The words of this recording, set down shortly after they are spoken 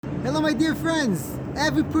Hello, my dear friends.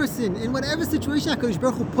 Every person, in whatever situation HaKadosh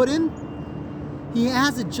Baruch Hu put him, he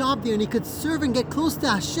has a job there and he could serve and get close to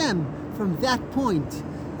Hashem from that point.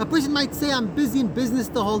 A person might say, I'm busy in business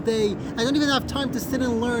the whole day. I don't even have time to sit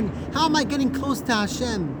and learn. How am I getting close to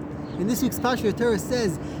Hashem? In this week's Parsha, Torah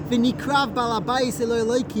says, V'nikrav bal habayis Eloi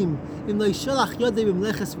Elokim im lo yisholach yodei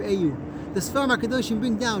b'meleches re'eyu. The Sfarim HaKadoshim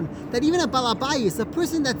bring down that even a bal habayis, a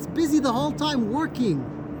person that's busy the whole time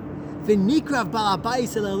working, V'nikrav bal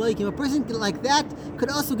habayis Eloi Elokim, a person like that could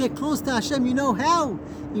also get close to Hashem. You know how?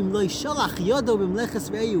 Im lo yisholach yodei b'meleches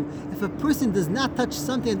re'eyu. If a person does not touch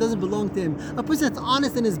something that doesn't belong to him, a person that's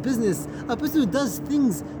honest in his business, a person who does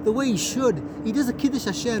things the way he should, he does a kiddush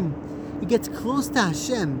Hashem, he gets close to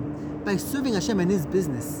Hashem by serving Hashem in his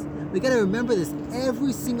business. We got to remember this.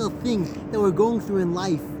 Every single thing that we're going through in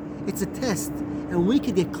life, it's a test, and we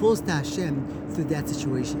could get close to Hashem through that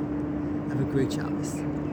situation. Have a great Shabbos.